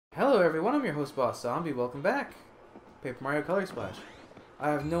everyone, I'm your host Boss Zombie. Welcome back. Paper Mario Color Splash.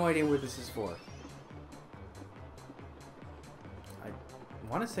 I have no idea what this is for. I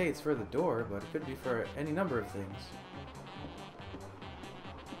want to say it's for the door, but it could be for any number of things.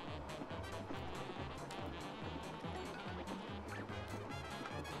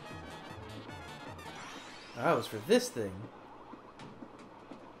 Oh, it was for this thing.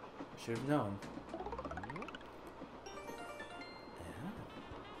 I should have known.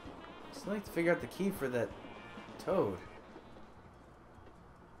 Still need to figure out the key for that toad.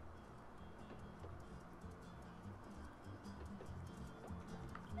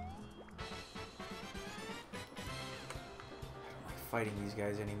 I don't like fighting these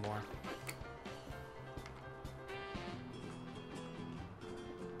guys anymore.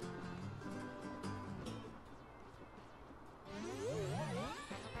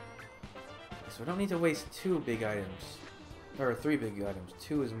 So we don't need to waste 2 big items. Or 3 big items.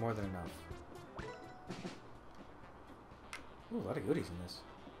 2 is more than enough. Ooh, a lot of goodies in this.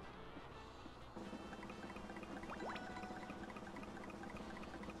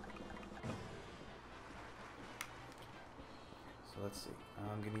 So let's see.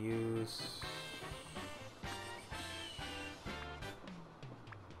 I'm gonna use...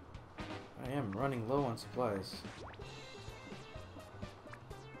 I am running low on supplies.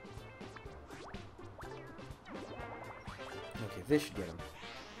 Okay, this should get him.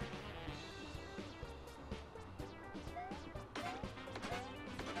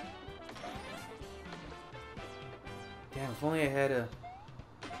 Damn, if only I had a...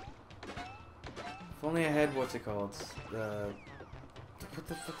 If only I had, what's it called? What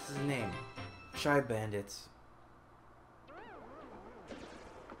the fuck is his name? Shy Bandits.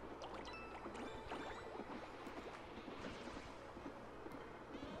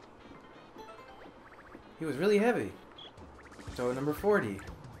 He was really heavy. So number 40.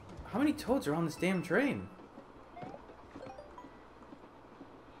 How many toads are on this damn train?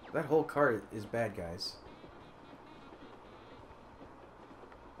 That whole cart is bad, guys.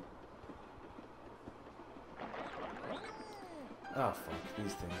 Oh fuck,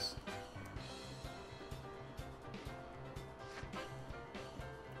 these things.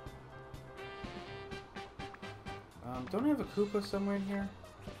 Don't I have a Koopa somewhere in here?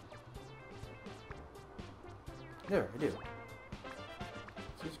 There, I do.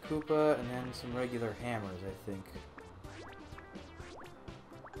 There's Koopa and then some regular hammers, I think.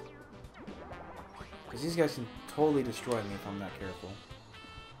 Because these guys can totally destroy me if I'm not careful.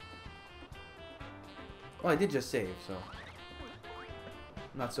 Well, I did just save, so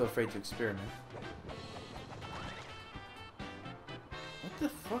I'm not so afraid to experiment. What the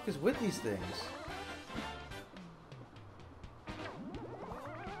fuck is with these things?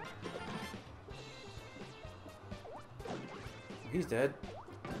 He's dead.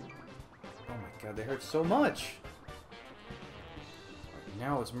 Oh my god, they hurt so much! Right,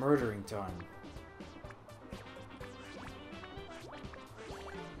 now it's murdering time.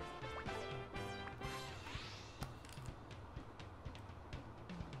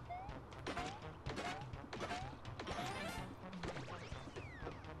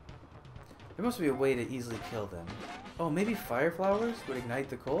 There must be a way to easily kill them. Oh, maybe fire flowers would ignite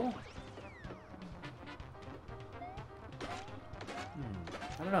the coal?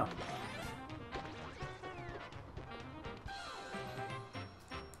 I don't know.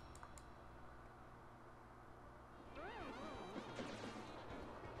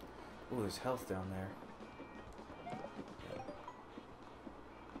 Oh, there's health down there.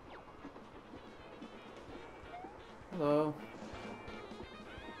 Hello.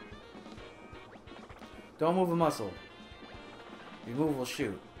 Don't move a muscle. If you move, we'll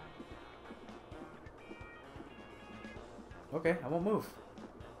shoot. Okay, I won't move.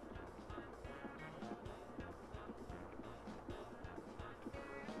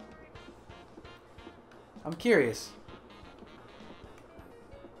 I'm curious.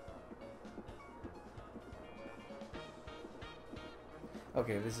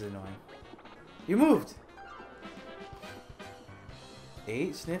 Okay, this is annoying. You moved!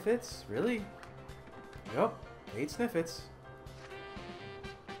 8 sniffits? Really? Yep, 8 sniffits.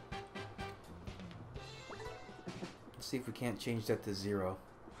 Let's see if we can't change that to 0.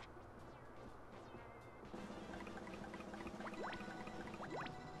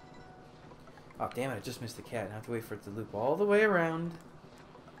 Oh, damn it, I just missed the cat. I have to wait for it to loop all the way around.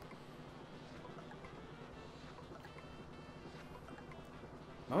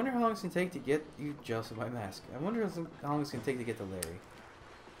 I wonder how long it's going to take to get... You jealous of my mask. I wonder how long it's going to take to get to Larry.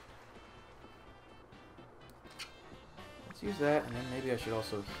 Let's use that, and then maybe I should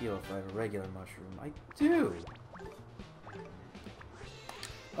also heal if I have a regular mushroom. I do!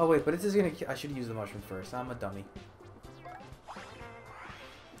 Oh wait, but it is gonna. I should use the mushroom first. I'm a dummy.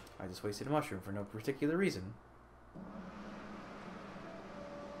 I just wasted a mushroom for no particular reason.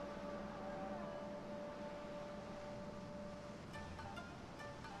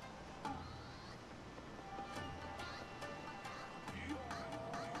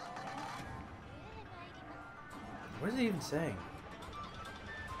 What is it even saying?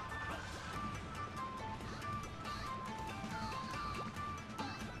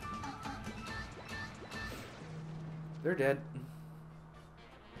 They're dead.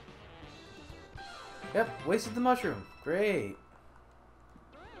 Yep, wasted the mushroom. Great.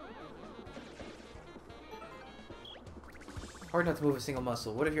 Hard not to move a single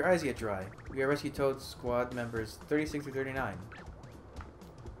muscle. What if your eyes get dry? We are Rescue Toad Squad members 36 through 39.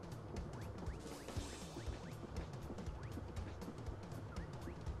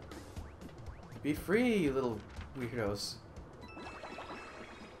 Be free, you little weirdos.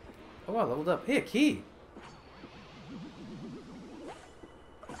 Oh wow, leveled up. Hey, a key!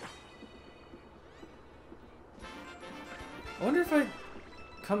 I wonder if I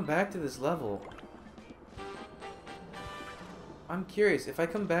come back to this level. I'm curious, if I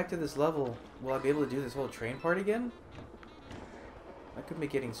come back to this level, will I be able to do this whole train part again? I could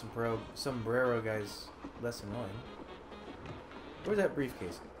make getting sombrero guys less annoying. Where's that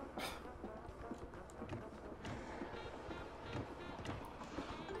briefcase?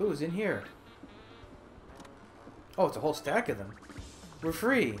 Who's in here? Oh, it's a whole stack of them. We're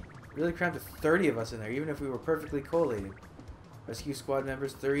free. Really crammed with 30 of us in there, even if we were perfectly collated. Rescue Squad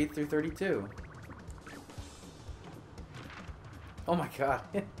members 30 through 32. Oh my god.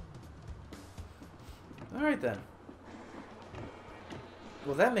 Alright then.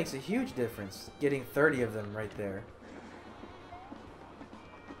 Well, that makes a huge difference, getting 30 of them right there.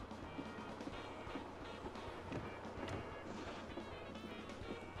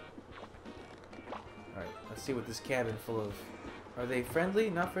 Alright, let's see what this cabin full of... Are they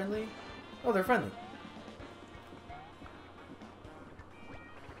friendly? Not friendly? Oh, they're friendly.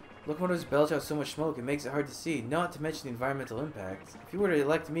 Locomotives belch out so much smoke, it makes it hard to see, not to mention the environmental impact. If you were to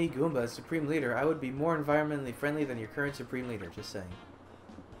elect me, Goomba, as Supreme Leader, I would be more environmentally friendly than your current Supreme Leader, just saying.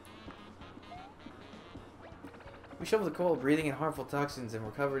 We shovel the coal, breathing in harmful toxins, and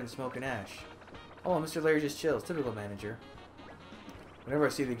we're covered in smoke and ash. Oh, Mr. Larry just chills, typical manager. Whenever I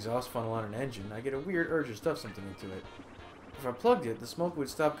see the exhaust funnel on an engine, I get a weird urge to stuff something into it. If I plugged it, the smoke would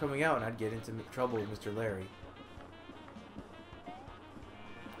stop coming out and I'd get into trouble with Mr. Larry.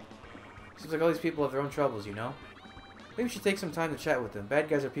 Seems like all these people have their own troubles, you know? Maybe we should take some time to chat with them. Bad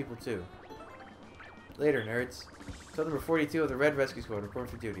guys are people too. Later, nerds. Code number 42 of the Red Rescue Squad, report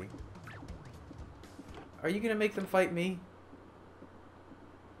for duty. Are you gonna make them fight me?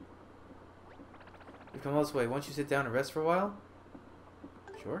 We've come all this way. Won't you sit down and rest for a while?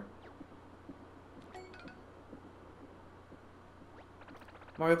 Sure.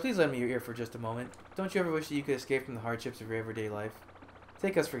 Mario, please lend me your ear for just a moment. Don't you ever wish that you could escape from the hardships of your everyday life?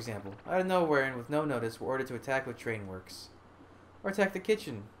 Take us, for example. Out of nowhere and with no notice, we're ordered to attack with train works. Or attack the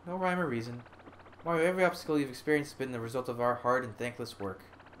kitchen. No rhyme or reason. Mario, every obstacle you've experienced has been the result of our hard and thankless work.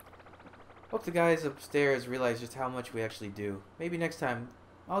 Hope the guys upstairs realize just how much we actually do. Maybe next time,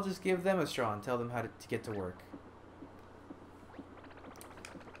 I'll just give them a straw and tell them how to get to work.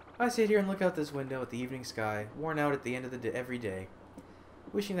 I sit here and look out this window at the evening sky, worn out at the end of the day, every day.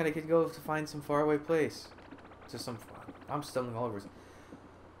 Wishing that I could go to find some faraway place. I'm stumbling all over.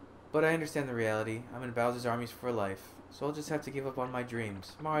 But I understand the reality. I'm in Bowser's armies for life, so I'll just have to give up on my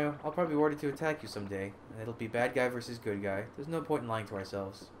dreams. Mario, I'll probably be ordered to attack you someday, and it'll be bad guy versus good guy. There's no point in lying to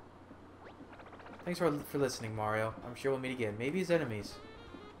ourselves. Thanks for listening, Mario. I'm sure we'll meet again. Maybe as enemies.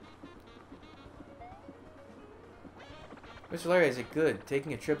 Mr. Larry, is it good?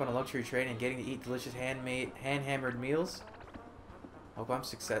 Taking a trip on a luxury train and getting to eat delicious hand-hammered meals? Hope I'm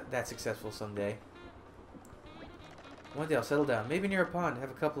that successful someday. One day I'll settle down, maybe near a pond,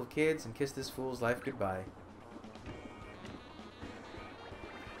 have a couple of kids, and kiss this fool's life goodbye.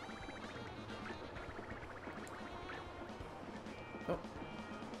 Oh.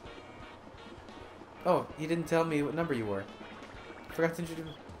 Oh, he didn't tell me what number you were. I forgot to introduce...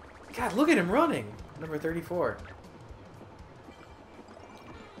 God, look at him running! Number 34.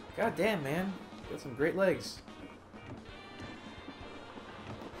 God damn, man. Got some great legs.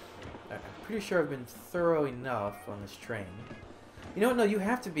 I'm pretty sure I've been thorough enough on this train. You know what? No, you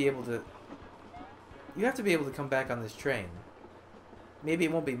have to be able to... You have to be able to come back on this train. Maybe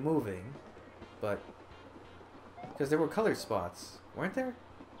it won't be moving, but... Because there were colored spots, weren't there?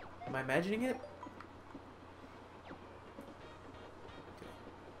 Am I imagining it? Okay.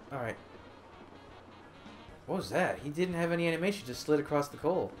 Alright. What was that? He didn't have any animation, just slid across the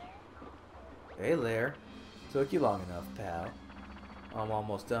coal. Hey, Lair. Took you long enough, pal. I'm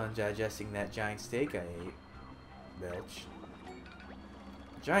almost done digesting that giant steak I ate. Belch.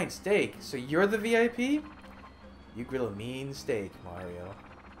 Giant steak? So you're the VIP? You grill a mean steak, Mario.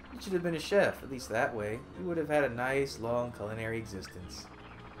 You should have been a chef, at least that way. You would have had a nice, long culinary existence.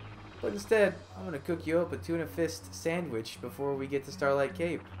 But instead, I'm gonna cook you up a tuna fist sandwich before we get to Starlight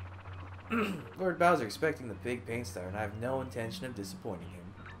Cape. Lord Bowser expecting the big paint star, and I have no intention of disappointing him.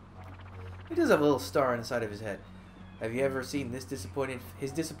 He does have a little star on the side of his head. Have you ever seen his disappointed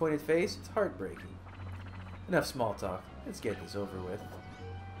face? It's heartbreaking. Enough small talk. Let's get this over with.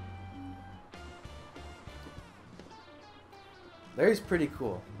 Larry's pretty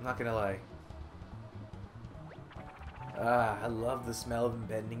cool, I'm not gonna lie. Ah, I love the smell of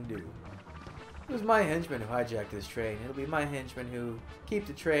impending doom. It was my henchman who hijacked this train. It'll be my henchmen who keep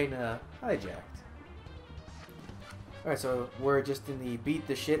the train hijacked. Alright, so we're just in the beat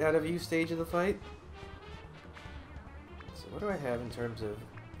the shit out of you stage of the fight. So what do I have in terms of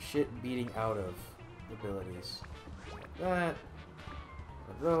shit beating out of abilities? Like that.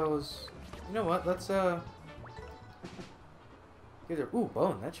 One of those. You know what? Let's either, ooh,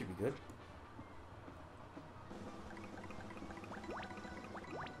 bone, that should be good.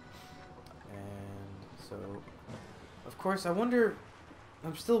 And so, of course, I wonder,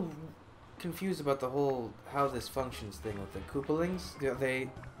 I'm still confused about the whole how this functions thing with the Koopalings.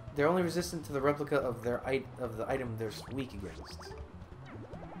 They're only resistant to the replica of the item they're weak against.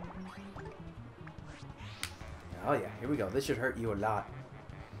 Oh yeah, here we go. This should hurt you a lot.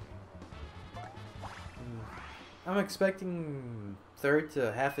 I'm expecting third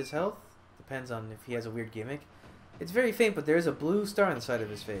to half his health. Depends on if he has a weird gimmick. It's very faint, but there is a blue star on the side of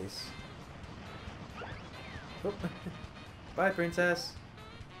his face. Oh. Bye, princess.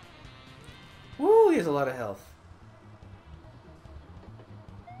 Woo, he has a lot of health.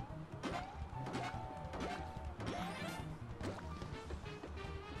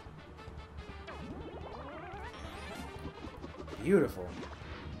 Beautiful.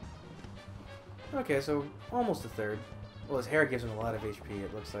 Okay, so almost a third. Well, his hair gives him a lot of HP,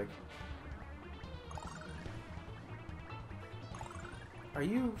 it looks like. Are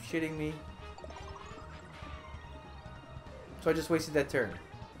you shitting me? So I just wasted that turn.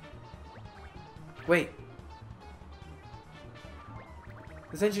 Wait.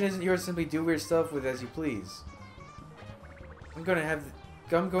 This engine isn't yours to simply do weird stuff with as you please. I'm going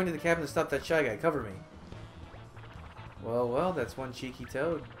to the cabin to stop that shy guy. Cover me. Well, well, that's one cheeky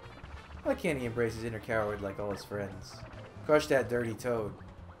toad. Why can't he embrace his inner coward like all his friends? Crush that dirty toad.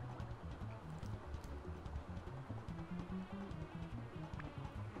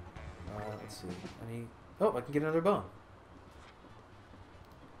 Let's see. Oh, I can get another bone.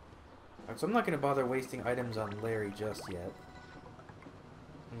 Alright, so I'm not going to bother wasting items on Larry just yet.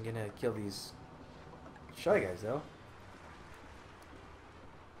 I'm going to kill these shy guys, though.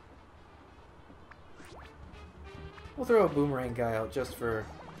 We'll throw a boomerang guy out just for...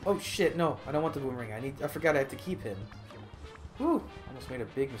 Oh shit, no, I don't want the boomerang. I forgot I have to keep him. Woo! Almost made a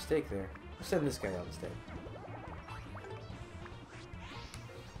big mistake there. I'll send this guy out instead.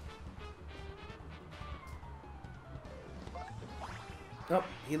 Oh,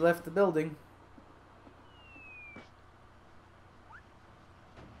 he left the building.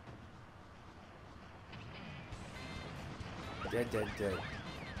 Dead, dead, dead.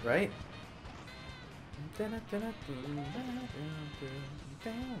 Right?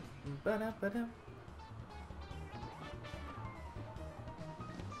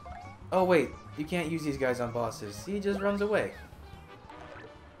 Oh wait, you can't use these guys on bosses. He just runs away.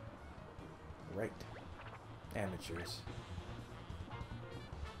 Right. Amateurs.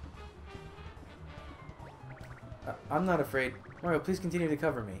 I'm not afraid. Mario, please continue to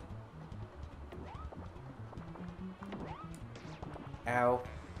cover me. Ow.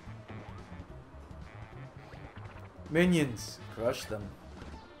 Minions! Crush them.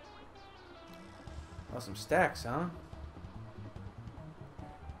 Oh, some stacks, huh?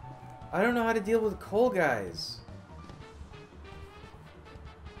 I don't know how to deal with coal guys.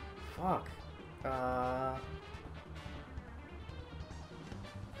 Fuck.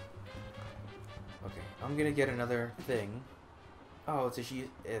 Okay, I'm gonna get another thing. Oh,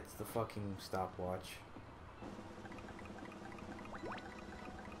 it's the fucking stopwatch.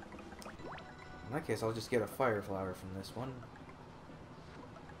 In that case, I'll just get a fire flower from this one.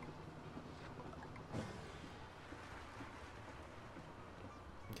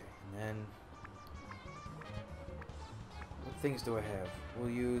 Okay, and then... what things do I have? We'll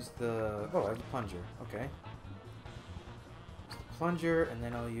use the... oh, I have the plunger. Okay. Use the plunger, and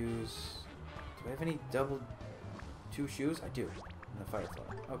then I'll use I have any double 2 shoes? I do. And the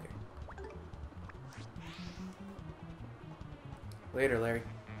firefly. Okay. Later, Larry.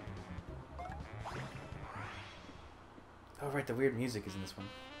 Oh, right, the weird music is in this one.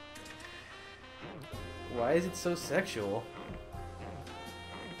 Why is it so sexual?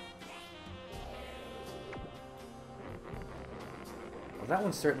 Well, that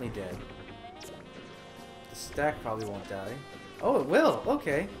one's certainly dead. The stack probably won't die. Oh, it will!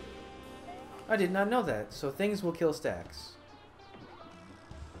 Okay. I did not know that. So things will kill stacks.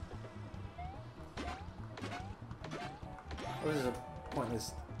 Oh, this is a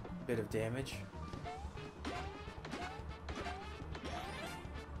pointless bit of damage.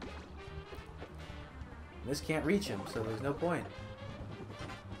 This can't reach him, so there's no point.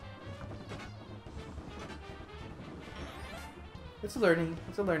 It's a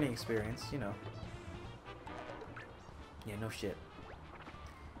learning experience, you know. Yeah, no shit.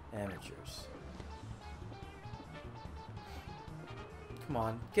 Amateurs. Come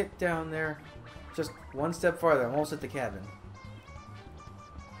on, get down there. Just one step farther. I'm almost at the cabin.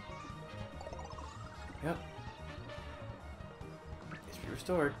 Yep. HP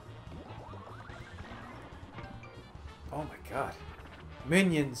restored. Oh my god.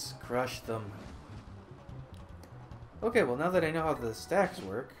 Minions! Crush them. Okay, well now that I know how the stacks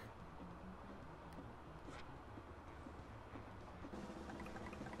work...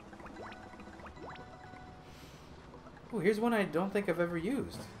 Oh, here's one I don't think I've ever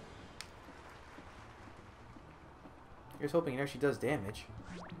used. Here's hoping it actually does damage.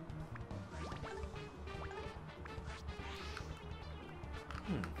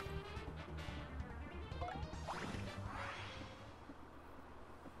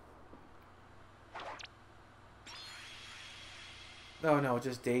 Oh no, it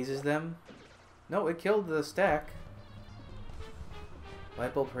just dazes them? No, it killed the stack.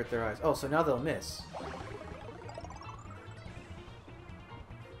 Light bulb hurt their eyes. Oh, so now they'll miss.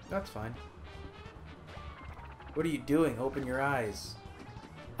 That's fine. What are you doing? Open your eyes.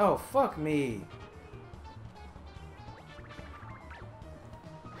 Oh, fuck me.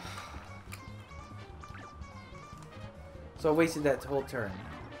 So I wasted that whole turn.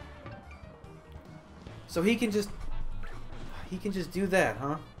 So he can just do that,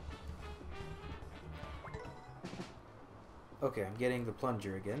 huh? Okay, I'm getting the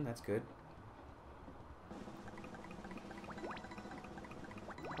plunger again. That's good.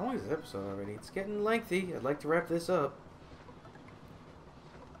 How long is this episode already? It's getting lengthy. I'd like to wrap this up.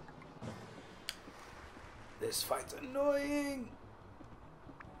 This fight's annoying.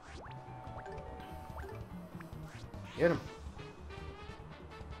 Get him.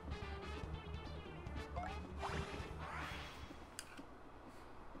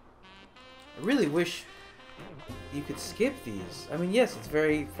 I really wish you could skip these. I mean, yes, it's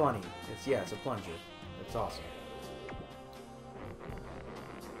very funny. It's a plunger. It's awesome.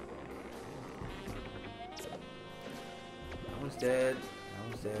 That one's dead. That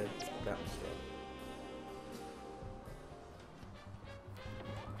one's dead. That one's dead.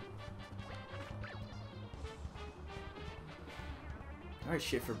 Alright,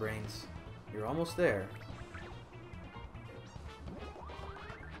 shit for brains. You're almost there.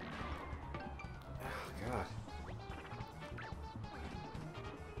 God.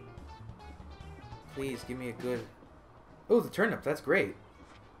 Please, give me a good... Oh, the turnip. That's great.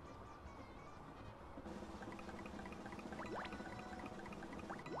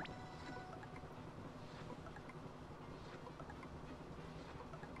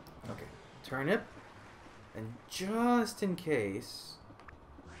 Okay. Turnip. And just in case...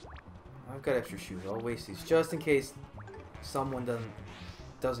 I've got extra shoes. I'll waste these. Just in case someone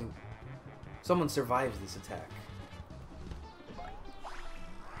doesn't... Someone survives this attack. I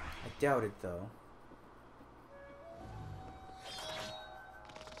doubt it, though.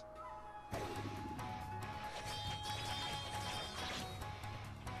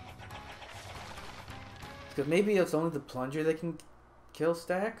 Because maybe it's only the plunger that can kill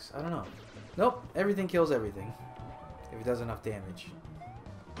stacks? I don't know. Nope, everything kills everything. If it does enough damage.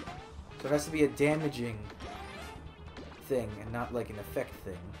 So it has to be a damaging thing and not like an effect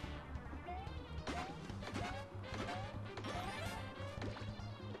thing.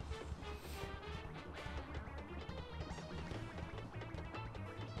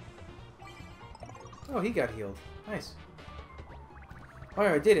 Oh, he got healed. Nice.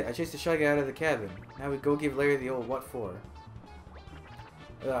 Alright, I did it. I chased the shy guy out of the cabin. Now we go give Larry the old what for.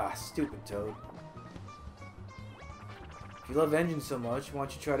 Ah, stupid Toad. If you love engines so much, why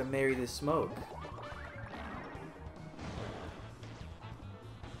don't you try to marry this smoke?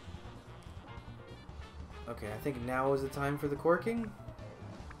 Okay, I think now is the time for the corking.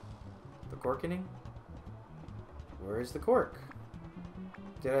 The corkening? Where is the cork?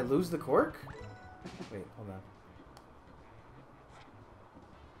 Did I lose the cork? Wait, hold on.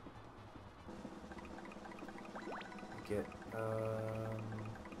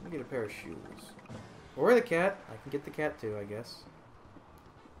 Let me get a pair of shoes. Or the cat. I can get the cat too, I guess.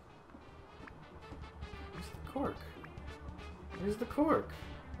 Where's the cork? Where's the cork?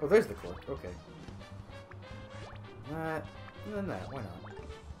 Oh, there's the cork. Okay. That, and then that. Why not?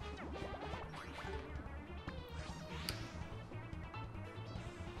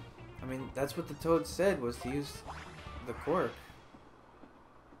 I mean, that's what the toad said, was to use the cork.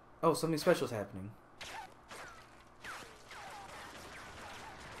 Oh, something special's happening.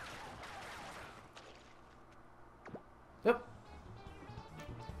 Yep.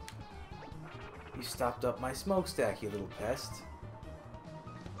 You stopped up my smokestack, you little pest.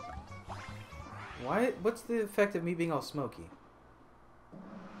 Why? What's the effect of me being all smoky?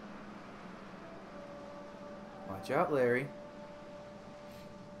 Watch out, Larry.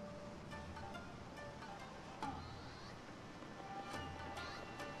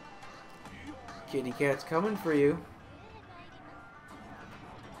 Kitty cat's coming for you.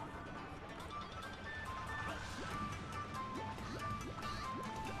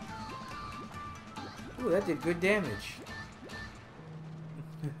 Ooh, that did good damage.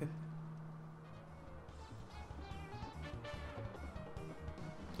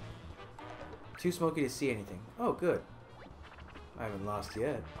 Too smoky to see anything. Oh, good. I haven't lost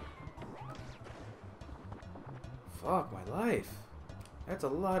yet. Fuck my life. That's a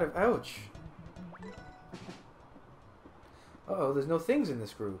lot of ouch. Uh-oh, there's no things in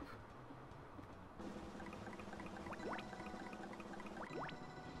this group.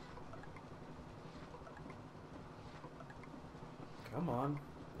 Come on.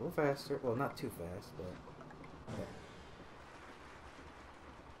 A little faster. Well, not too fast, but... Okay.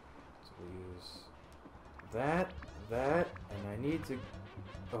 So we use that, and I need to...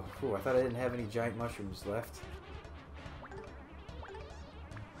 Oh, phew, I thought I didn't have any giant mushrooms left.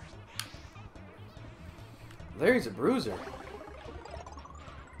 Larry's a bruiser.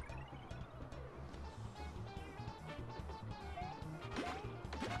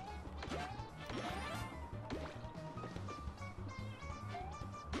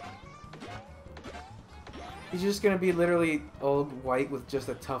 He's just gonna be literally all white with just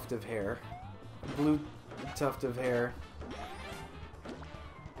a tuft of hair. Blue tuft of hair.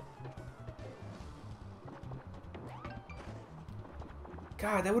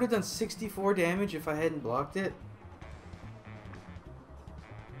 God, that would have done 64 damage if I hadn't blocked it.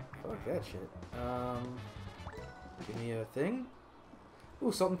 Fuck that shit. Give me a thing.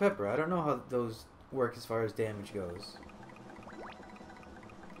 Ooh, salt and pepper. I don't know how those work as far as damage goes.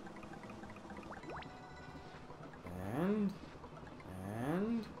 And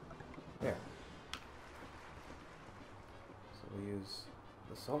there. So we use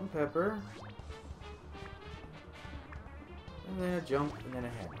the salt and pepper, and then a jump, and then a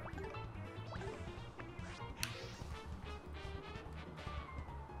hammer.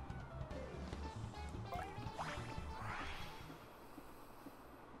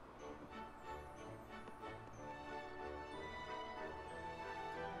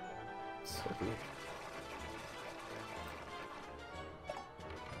 So weird.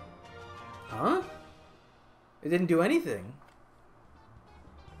 Huh? It didn't do anything.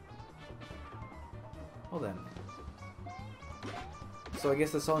 Well then. So I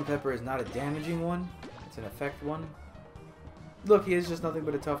guess the salt and pepper is not a damaging one. It's an effect one. Look, he is just nothing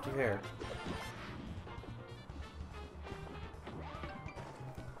but a tuft of hair.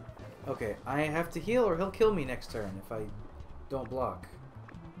 Okay, I have to heal or he'll kill me next turn if I don't block.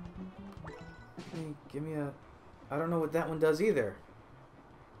 Give me a... I don't know what that one does either.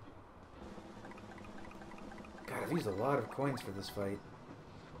 God, I've used a lot of coins for this fight.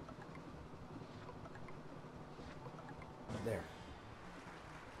 There.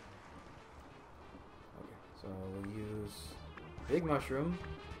 Okay, so we'll use big mushroom.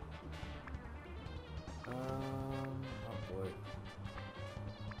 Oh boy.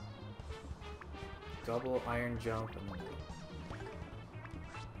 Double iron jump and then...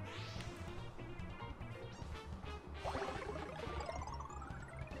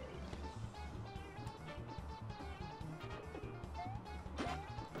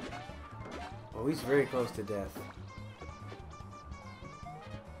 Oh, he's very close to death.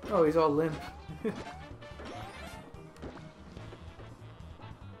 Oh, he's all limp.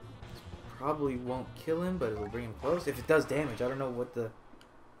 Probably won't kill him, but it'll bring him close. If it does damage, I don't know what the...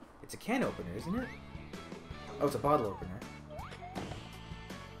 It's a can opener, isn't it? Oh, it's a bottle opener.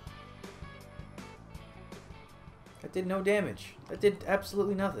 That did no damage. That did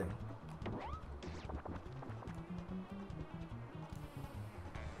absolutely nothing.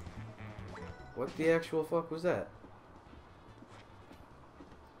 What the actual fuck was that?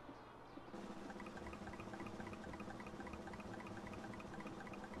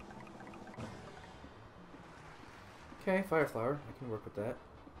 Okay, fire flower. I can work with that.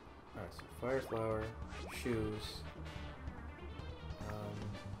 Alright, so fire flower, shoes.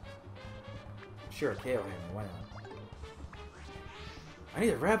 Sure, Kale Hammer, why not? I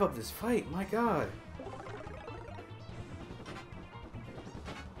need to wrap up this fight, my god!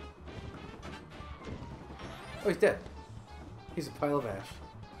 Oh, he's dead. He's a pile of ash.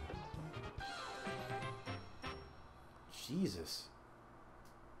 Jesus.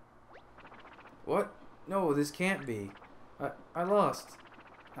 What? No, this can't be. I lost.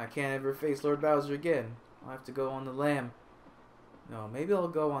 I can't ever face Lord Bowser again. I'll have to go on the lamb. No, maybe I'll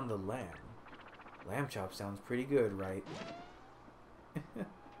go on the lamb. Lamb chop sounds pretty good, right?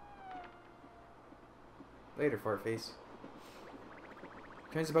 Later, fartface.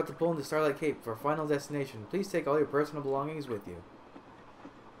 Train's about to pull into Starlight Cape for our final destination. Please take all your personal belongings with you.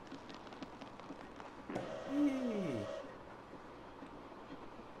 Yay.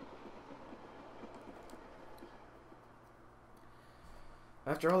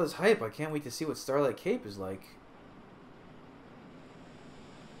 After all this hype, I can't wait to see what Starlight Cape is like.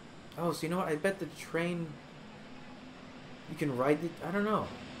 Oh, so you know what? I bet the train... You can ride it... I don't know.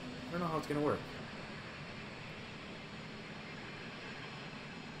 I don't know how it's gonna work.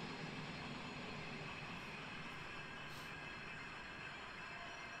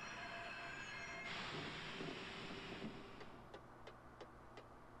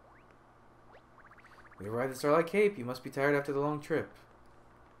 We arrived at Starlight Cape. You must be tired after the long trip.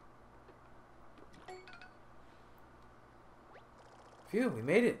 Phew, we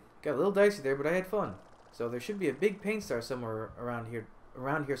made it. Got a little dicey there, but I had fun. So there should be a big paint star somewhere around here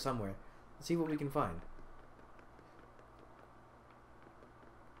somewhere. Let's see what we can find.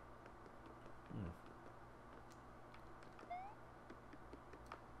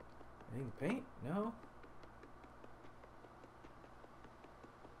 Anything to paint? No.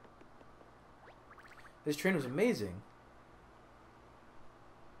 This train was amazing.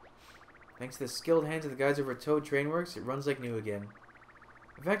 Thanks to the skilled hands of the guys over at Toad Train Works, it runs like new again.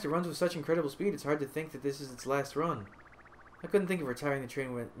 In fact, it runs with such incredible speed, it's hard to think that this is its last run. I couldn't think of retiring the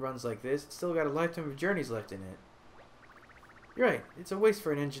train when it runs like this. It's still got a lifetime of journeys left in it. You're right. It's a waste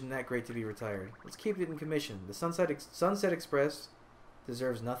for an engine that great to be retired. Let's keep it in commission. The Sunset Express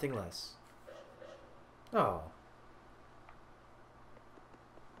deserves nothing less. Oh.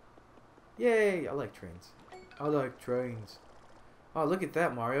 Yay! I like trains. I like trains. Oh, look at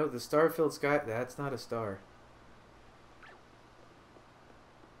that, Mario. The star-filled sky... That's not a star.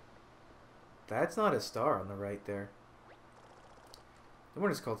 That's not a star on the right there. The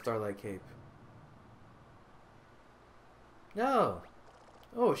one is called Starlight Cape. No!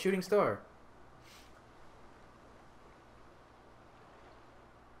 Oh, a shooting star.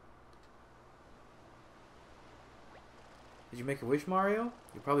 Did you make a wish, Mario?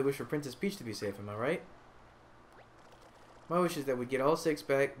 You probably wish for Princess Peach to be safe, am I right? My wish is that we get all 6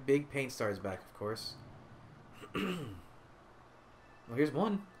 big paint stars back, of course. Well, here's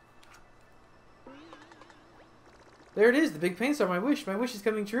one. There it is, the big paint star, my wish. My wish is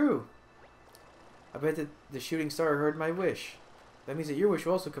coming true. I bet that the shooting star heard my wish. That means that your wish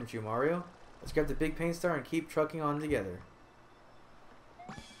will also come true, Mario. Let's grab the big paint star and keep trucking on together.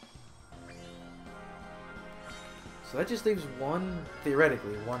 So that just leaves one,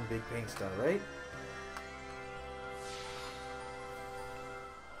 theoretically, one big paint star, right?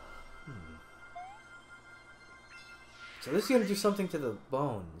 So this is going to do something to the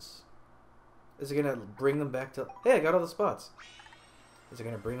bones. Is it going to bring them back to... Hey, I got all the spots. Is it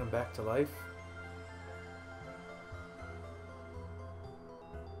going to bring them back to life?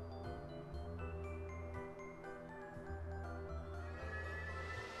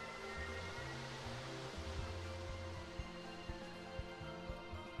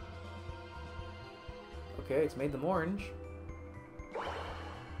 Okay, it's made them orange.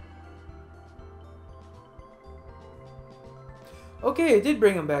 Okay, it did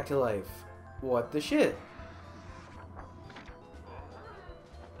bring them back to life. What the shit?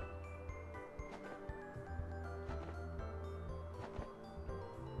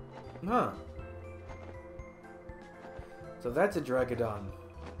 Huh. So that's a Dragodon.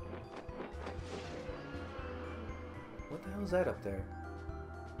 What the hell is that up there?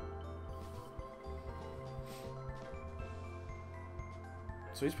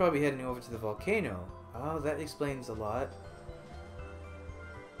 So he's probably heading over to the volcano. Oh, that explains a lot.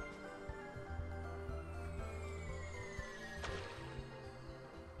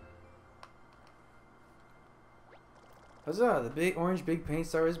 Huzzah! The big orange big paint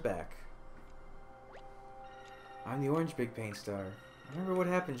star is back. I'm the orange big paint star. Remember what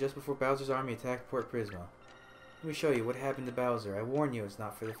happened just before Bowser's army attacked Port Prisma. Let me show you what happened to Bowser. I warn you, it's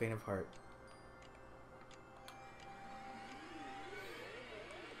not for the faint of heart.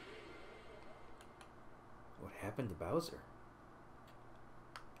 What happened to Bowser?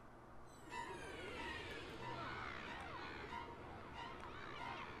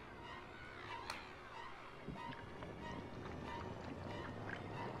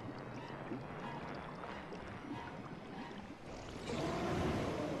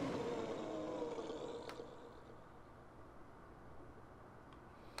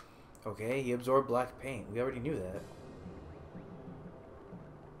 Okay, he absorbed black paint. We already knew that.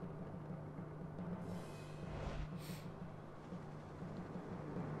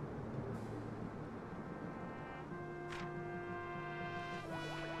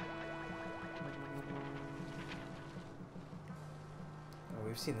 Oh,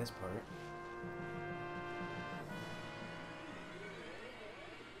 we've seen this part.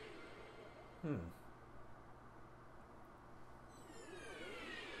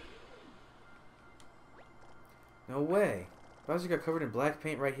 No way. Bowser got covered in black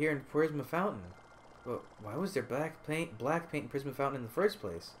paint right here in Prisma Fountain. But why was there black paint in Prisma Fountain in the first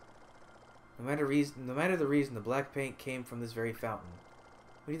place? No matter the reason, the black paint came from this very fountain.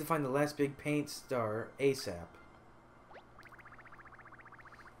 We need to find the last big paint star ASAP.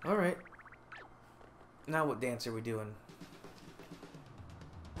 Alright. Now what dance are we doing?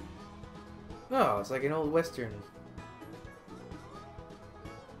 Oh, it's like an old western.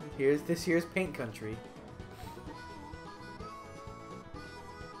 Here's paint country.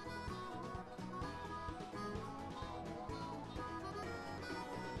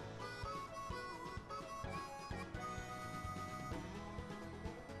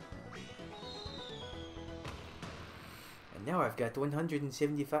 And now I've got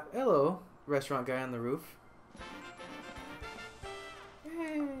 175. Hello, restaurant guy on the roof.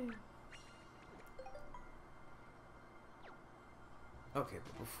 Yay. Okay,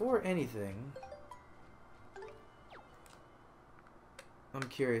 but before anything, I'm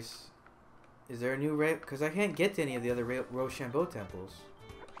curious. Is there a new because I can't get to any of the other Rochambeau temples.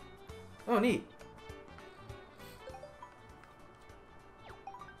 Oh, neat.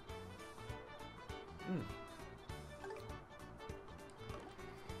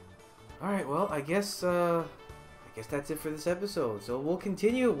 Alright, well, I guess that's it for this episode. So we'll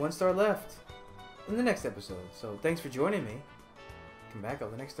continue, 1 star left, in the next episode. So thanks for joining me. Come back, I'll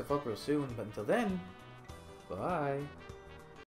have the next stuff up real soon. But until then, bye.